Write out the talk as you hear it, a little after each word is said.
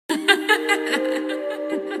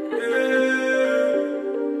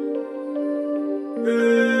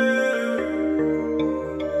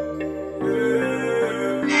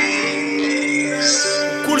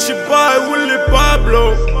كلشي باي واللي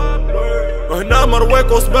بابلو هنا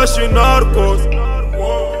مرويكوس ماشي ناركوس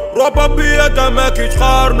روبا بيا دا ما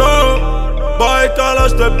كيتقارنو باي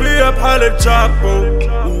كالاش دبليا بحال التشابو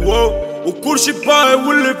وكلشي باي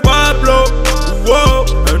واللي بابلو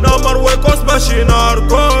هنا مرويكوس ماشي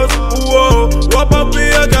ناركوس روبا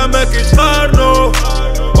بيا دا ما كيتقارنو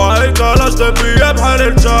باي كالاش دبليا بحال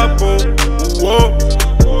التشابو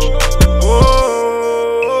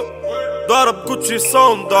ضارب كوتشي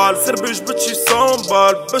صندال سربي جبت شي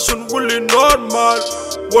صنبال باش نولي نورمال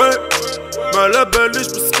ما باليش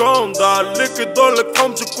بسكوندال اللي كيدورلك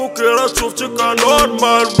حومتك وكي راه شوفتك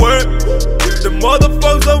نورمال The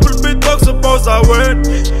motherfuckers والبيت بوكس بوزا وين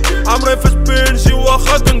عمري فاش بنجي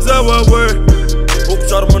واخا كنزاوا وين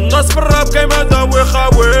وكتر من الناس في الراب كيما داوي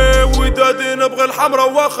خاوي ودادي نبغي الحمرا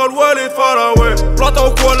واخا الوالد فراوي بلاطا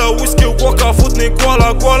وكوالا ويسكي وكوكا فوتني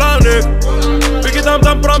كوالا نيك بيكي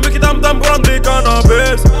دام برام دي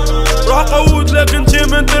كانابيس روح قود لك انتي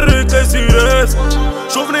من دريك لسيريس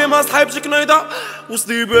شوفني مع صحيبتك نايضة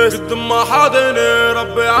وسطي بيس قد ما حاضيني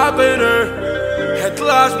ربي عاطيني حيت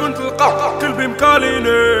لاش بنت القهر قلبي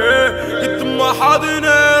مكاليني قد ما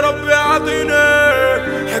حاضيني ربي عاطيني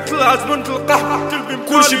حيت لاش بنت القهر قلبي مكاليني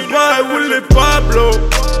كلشي باي واللي بابلو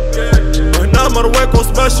هنا مرويكوس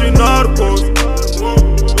ماشي ناركوس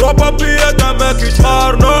روبا بيا دا ما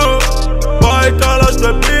كيتقارنو باي كالاش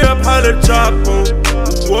دبليا بحال التشابو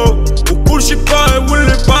وكلشي باي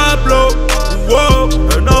واللي بابلو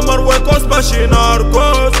هنا مرويكوس ماشي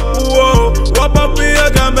ناركوس روبا بيا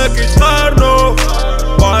دا ما كيتقارنو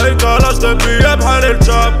باي كالاش دبليا بحال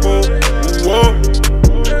التشابو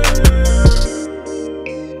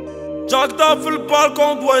جاكدا في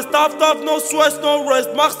البالكون دويست طاف نو سويس نو ريست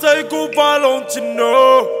مارسيك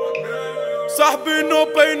وفالونتينو صاحبي نو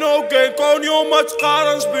باي نو جين كون يوم ما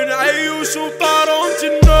تقارنش بين عيوش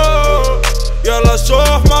وطارونتينو يلا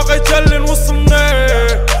شوف ما غيتالي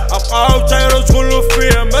نوصلني ابقاو تايرو تقولو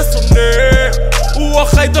فيا ما سمني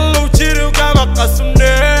وواخا يضلو تيري وكاع ما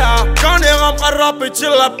قاسمني كاني غنقرب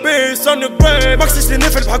يتشلا بيس انا بي ماكسيش لي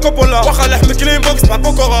نفل بحال كوبولا واخا لحم كلين بوكس بحال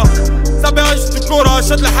بوكورا صاحبي عشت الكورة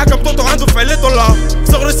شاد الحاكم توتو عنده فعلي دولار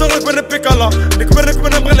صغري بنربي كالا نكبر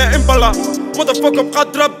نبغينا امبالا مدفوكا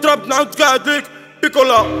بقى دراب نعاود قاعديك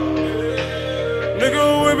بيكولا Nigga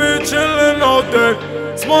we be chillin' all day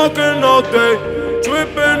smoking all day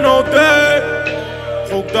trippin' all day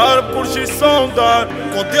خوك ضارب كلشي صندال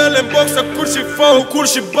كون ديال الانبوكسك كلشي فوق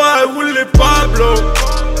كلشي باي واللي بابلو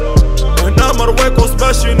هنا مرويكوس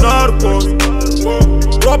ماشي ناركوس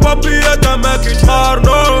روبا بيا دا ما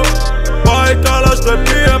كيتقارنو باي كالاش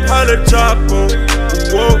دبليا بحال التشابو